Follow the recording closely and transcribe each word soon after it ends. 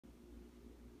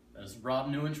It's Rob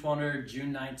Neuenschwander,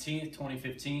 June 19th,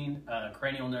 2015,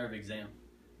 cranial nerve exam.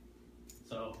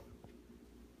 So,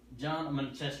 John, I'm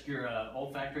going to test your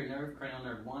olfactory nerve, cranial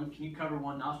nerve 1. Can you cover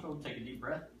one nostril? Take a deep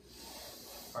breath.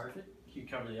 Perfect. Can you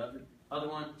cover the other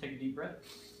one? Take a deep breath.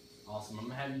 Awesome. I'm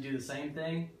going to have you do the same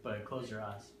thing, but close your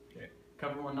eyes. Okay.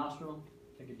 Cover one nostril.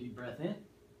 Take a deep breath in.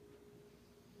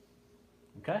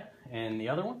 Okay. And the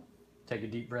other one? Take a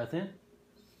deep breath in.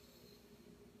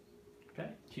 Okay.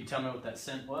 Can you tell me what that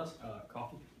scent was?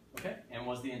 Coffee. Okay. And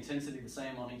was the intensity the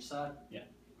same on each side? Yeah.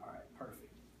 All right. Perfect.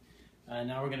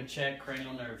 Now we're going to check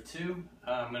cranial nerve 2.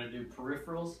 I'm going to do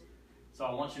peripherals. So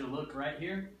I want you to look right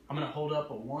here. I'm going to hold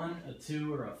up a 1, a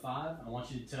 2, or a 5. I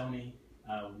want you to tell me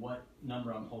what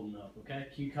number I'm holding up, okay?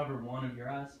 Can you cover one of your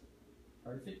eyes?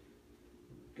 Perfect.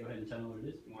 Go ahead and tell me what it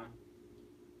is. 1,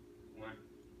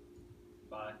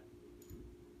 5,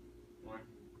 1,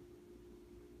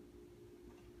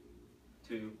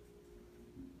 2,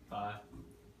 5.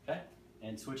 Okay.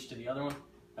 And switch to the other one.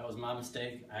 That was my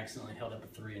mistake. I accidentally held up a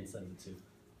 3 instead of a 2.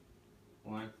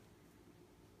 1,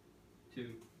 2,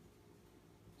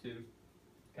 2.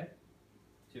 Okay.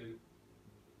 2,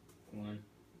 1,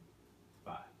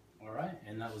 5. All right,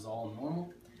 and that was all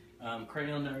normal.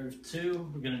 Cranial nerve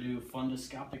 2, we're going to do a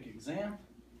fundoscopic exam.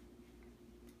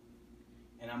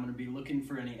 And I'm going to be looking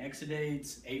for any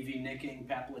exudates, AV nicking,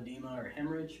 papilledema, or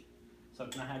hemorrhage. So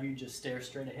can I have you just stare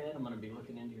straight ahead? I'm going to be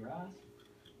looking into your eyes.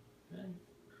 Okay.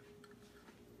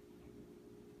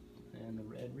 And the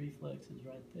red reflex is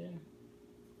right there.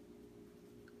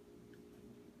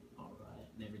 All right,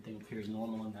 and everything appears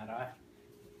normal in that eye.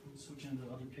 Switch into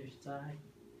the other patient's eye.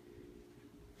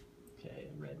 Okay,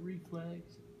 red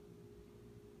reflex.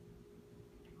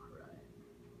 All right.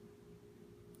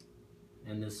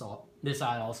 And this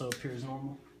eye also appears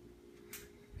normal.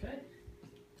 Okay.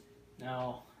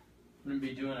 Now, I'm going to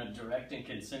be doing a direct and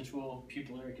consensual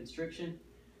pupillary constriction.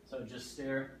 So just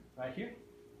stare right here.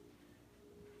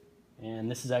 And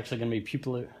this is actually going to be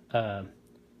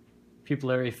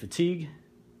pupillary fatigue.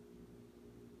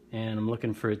 And I'm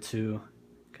looking for it to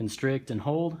constrict and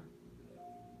hold,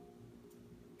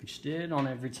 which did on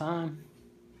every time.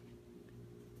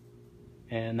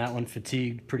 And that one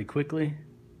fatigued pretty quickly.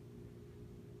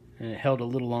 And it held a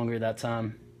little longer that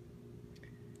time.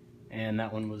 And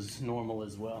that one was normal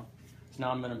as well. So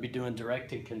now I'm going to be doing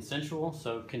direct and consensual.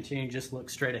 So continue to just look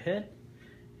straight ahead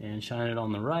and shine it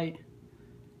on the right,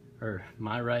 or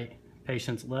my right,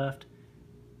 patient's left,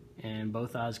 and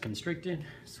both eyes constricted.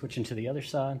 Switching to the other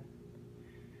side,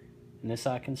 and this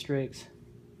eye constricts,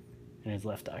 and his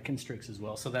left eye constricts as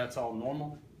well. So that's all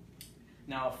normal.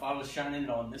 Now, if I was shining it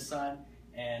on this side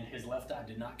and his left eye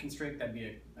did not constrict, that'd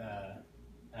be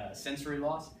a sensory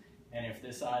loss, and if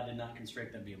this eye did not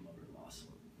constrict, that'd be a motor loss.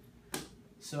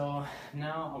 So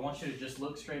now I want you to just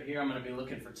look straight here. I'm going to be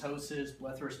looking for ptosis,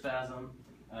 blepharospasm,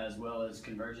 as well as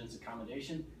convergence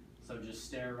accommodation. So just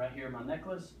stare right here at my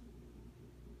necklace,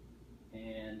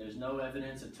 and there's no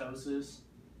evidence of ptosis.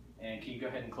 And can you go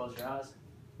ahead and close your eyes?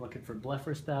 Looking for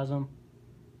blepharospasm,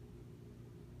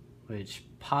 which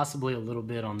possibly a little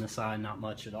bit on this side, not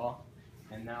much at all.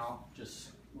 And now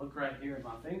just look right here at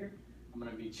my finger. I'm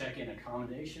going to be checking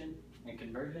accommodation and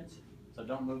convergence. So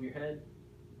don't move your head.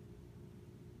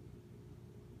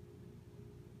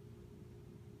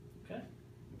 Okay,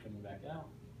 I'm coming back out.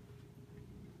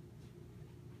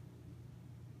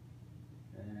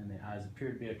 And the eyes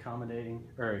appear to be accommodating,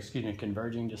 or excuse me,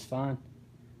 converging just fine.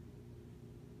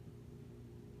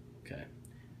 Okay,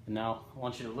 and now I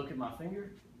want you to look at my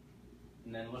finger,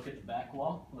 and then look at the back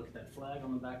wall. Look at that flag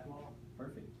on the back wall.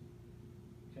 Perfect.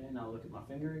 Okay, now look at my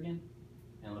finger again,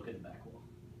 and look at the back wall.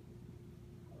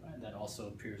 All right, that also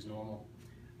appears normal.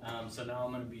 So now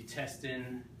I'm going to be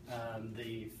testing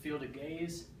the field of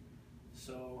gaze.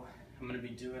 So I'm going to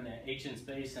be doing an H in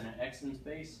space and an X in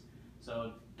space.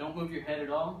 So don't move your head at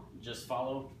all. Just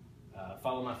follow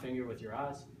my finger with your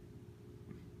eyes.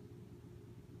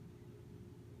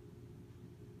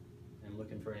 And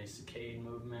looking for any saccade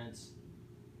movements,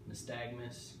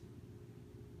 nystagmus.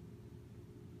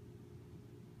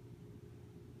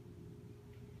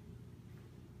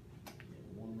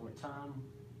 And one more time.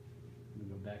 I'm going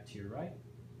to go back to your right.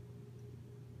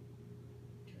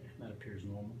 Okay, that appears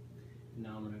normal. And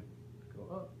now I'm going to go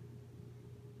up.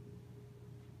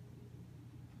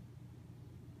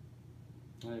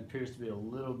 And it appears to be a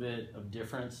little bit of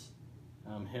difference,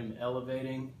 him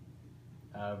elevating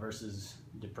versus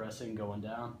depressing, going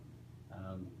down.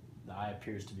 The eye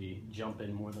appears to be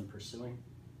jumping more than pursuing.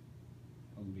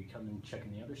 I'm going to be coming,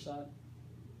 checking the other side.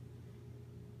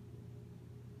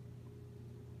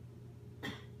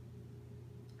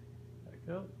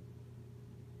 Back up.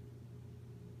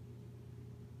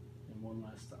 And one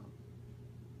last time.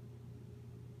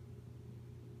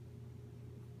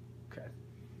 Okay.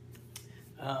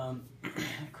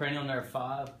 Cranial nerve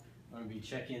 5. I'm going to be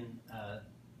checking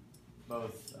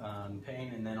both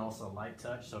pain and then also light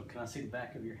touch. So can I see the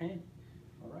back of your hand?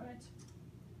 All right.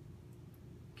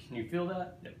 Can you feel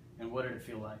that? Yep. And what did it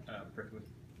feel like? Prickly.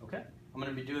 Okay. I'm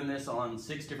going to be doing this on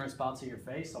 6 different spots of your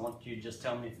face. I want you to just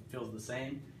tell me if it feels the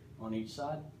same on each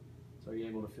side. So are you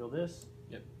able to feel this?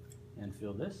 Yep. And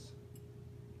feel this?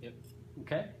 Yep.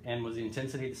 Okay. And was the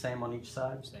intensity the same on each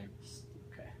side? Same.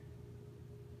 Okay.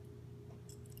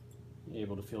 You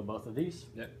able to feel both of these?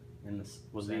 Yep. And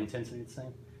was the intensity the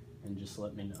same? And just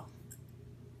let me know.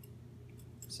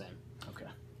 Same. Okay.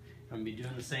 I'm going to be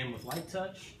doing the same with light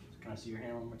touch. Can I see your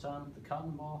hand one more time? The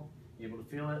cotton ball. You able to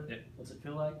feel it? Yep. What's it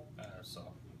feel like?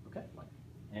 Soft. Okay.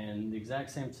 And the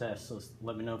exact same test. So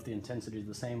let me know if the intensity is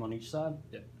the same on each side.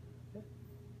 Yep. Okay.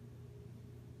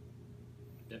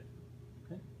 Yep.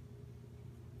 Okay.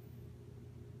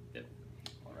 Yep.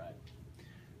 All right.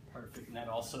 Perfect. And that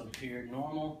also appeared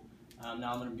normal.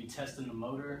 Now I'm going to be testing the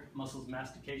motor muscles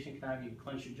mastication. Can I have you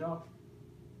clench your jaw?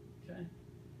 Okay.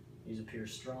 These appear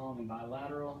strong and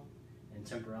bilateral, and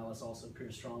temporalis also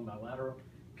appears strong bilateral.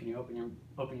 Can you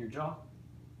open your jaw?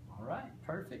 All right,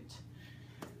 perfect.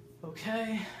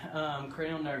 Okay,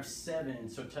 cranial nerve 7.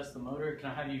 So test the motor.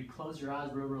 Can I have you close your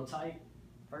eyes real tight?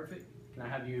 Perfect. Can I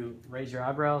have you raise your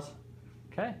eyebrows?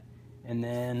 Okay. And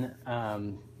then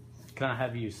can I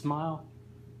have you smile?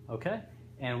 Okay.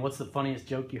 And what's the funniest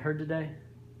joke you heard today?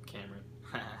 Cameron.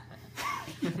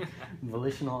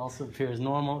 Volitional also appears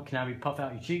normal. Can I have you puff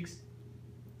out your cheeks?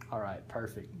 All right,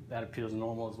 perfect. That appears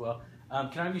normal as well.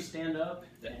 Can I have you stand up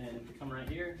and come right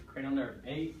here? Cranial nerve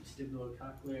 8,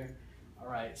 vestibulocochlear. All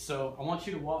right, so I want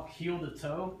you to walk heel to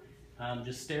toe.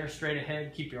 Just stare straight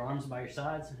ahead, keep your arms by your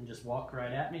sides, and just walk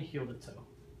right at me, heel to toe.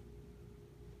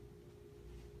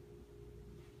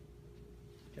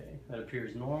 Okay, that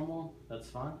appears normal. That's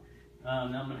fine. Now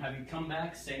I'm going to have you come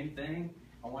back, same thing.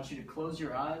 I want you to close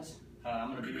your eyes.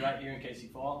 I'm going to be right here in case you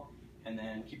fall. And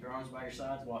then keep your arms by your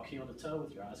sides, walk heel to toe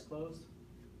with your eyes closed.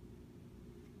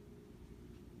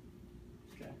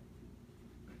 Okay.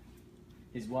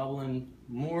 He's wobbling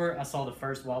more. I saw the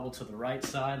first wobble to the right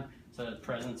side, so the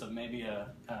presence of maybe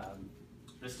a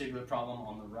vestibular problem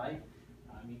on the right.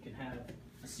 You can have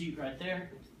a seat right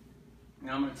there.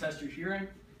 Now I'm going to test your hearing.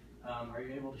 Are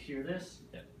you able to hear this?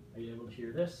 Yep. Are you able to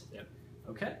hear this? Yep.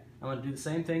 Okay. I'm going to do the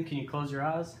same thing. Can you close your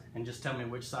eyes and just tell me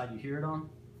which side you hear it on?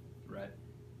 Right.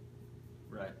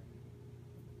 Right.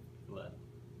 Left.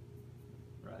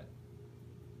 Right.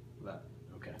 Left.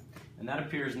 Okay. And that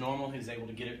appears normal. He's able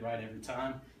to get it right every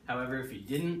time. However, if he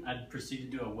didn't, I'd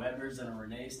proceed to do a Weber's and a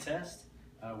Renee's test.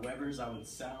 Weber's, I would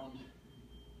sound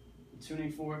the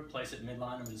tuning fork, place it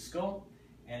midline of his skull.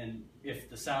 And if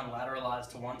the sound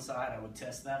lateralized to one side, I would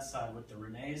test that side with the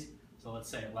Renee's. So let's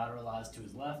say it lateralized to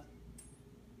his left.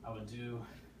 I would do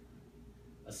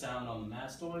a sound on the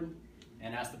mastoid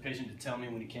and ask the patient to tell me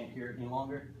when he can't hear it any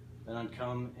longer. Then I'd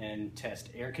come and test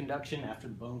air conduction after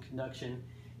the bone conduction.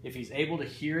 If he's able to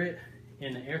hear it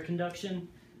in the air conduction,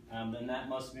 then that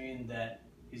must mean that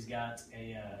he's got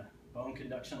a bone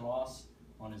conduction loss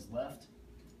on his left.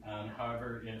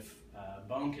 However, if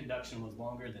bone conduction was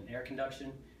longer than air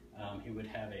conduction, he would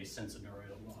have a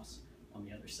sensorineural loss on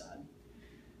the other side.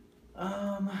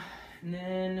 And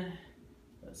then,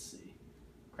 let's see,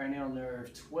 cranial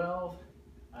nerve 12.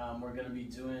 We're going to be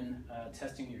doing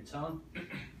testing your tongue.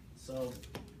 So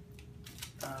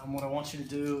what I want you to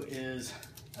do is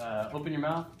open your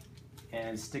mouth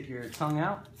and stick your tongue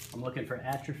out. I'm looking for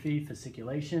atrophy,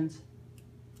 fasciculations,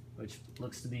 which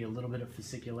looks to be a little bit of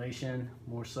fasciculation,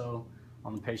 more so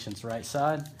on the patient's right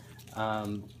side.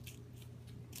 And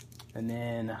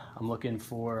then I'm looking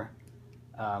for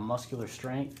muscular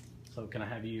strength. So can I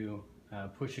have you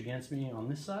push against me on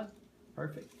this side?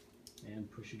 Perfect.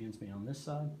 And push against me on this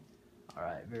side. All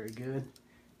right, very good.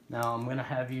 Now I'm gonna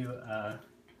have you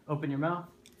open your mouth,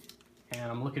 and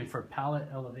I'm looking for palate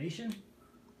elevation.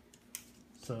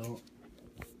 So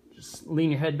just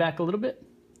lean your head back a little bit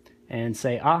and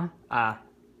say ah. Ah.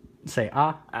 Say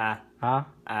ah. Ah. Ah.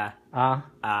 Ah. Ah.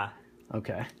 Ah.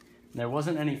 Okay. There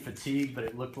wasn't any fatigue, but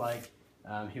it looked like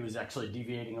he was actually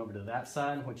deviating over to that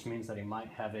side, which means that he might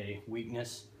have a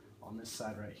weakness on this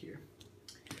side right here.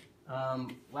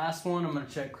 Last one, I'm going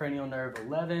to check cranial nerve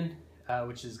 11,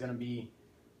 which is going to be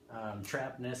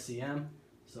trapped in SCM.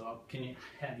 So can you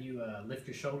have you lift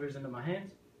your shoulders into my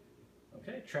hands?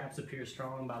 Okay, traps appear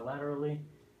strong bilaterally.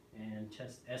 And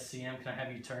test SCM, can I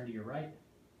have you turn to your right?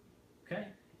 Okay,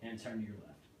 and turn to your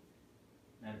left.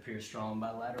 That appears strong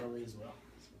bilaterally as well.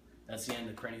 That's the end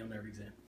of the cranial nerve exam.